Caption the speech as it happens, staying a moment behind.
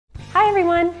Hi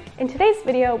everyone! In today's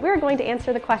video, we're going to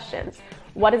answer the questions: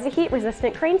 what is a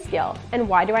heat-resistant crane scale, and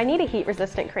why do I need a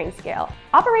heat-resistant crane scale?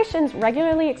 Operations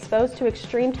regularly exposed to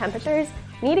extreme temperatures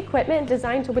need equipment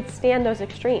designed to withstand those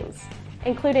extremes,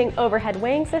 including overhead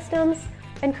weighing systems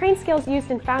and crane scales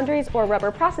used in foundries or rubber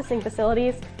processing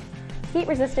facilities.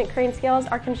 Heat-resistant crane scales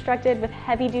are constructed with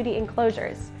heavy-duty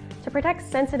enclosures to protect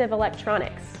sensitive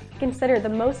electronics. Consider the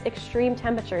most extreme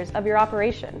temperatures of your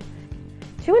operation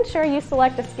to ensure you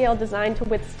select a scale designed to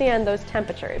withstand those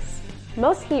temperatures.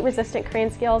 Most heat-resistant crane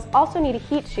scales also need a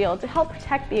heat shield to help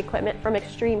protect the equipment from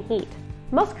extreme heat.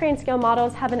 Most crane scale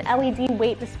models have an LED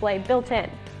weight display built in,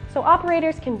 so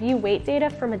operators can view weight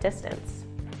data from a distance.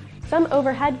 Some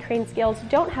overhead crane scales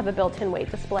don't have a built-in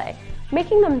weight display,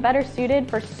 making them better suited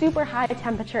for super high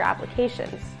temperature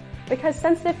applications, because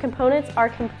sensitive components are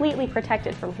completely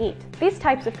protected from heat. These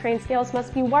types of crane scales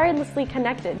must be wirelessly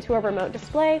connected to a remote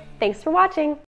display. Thanks for watching!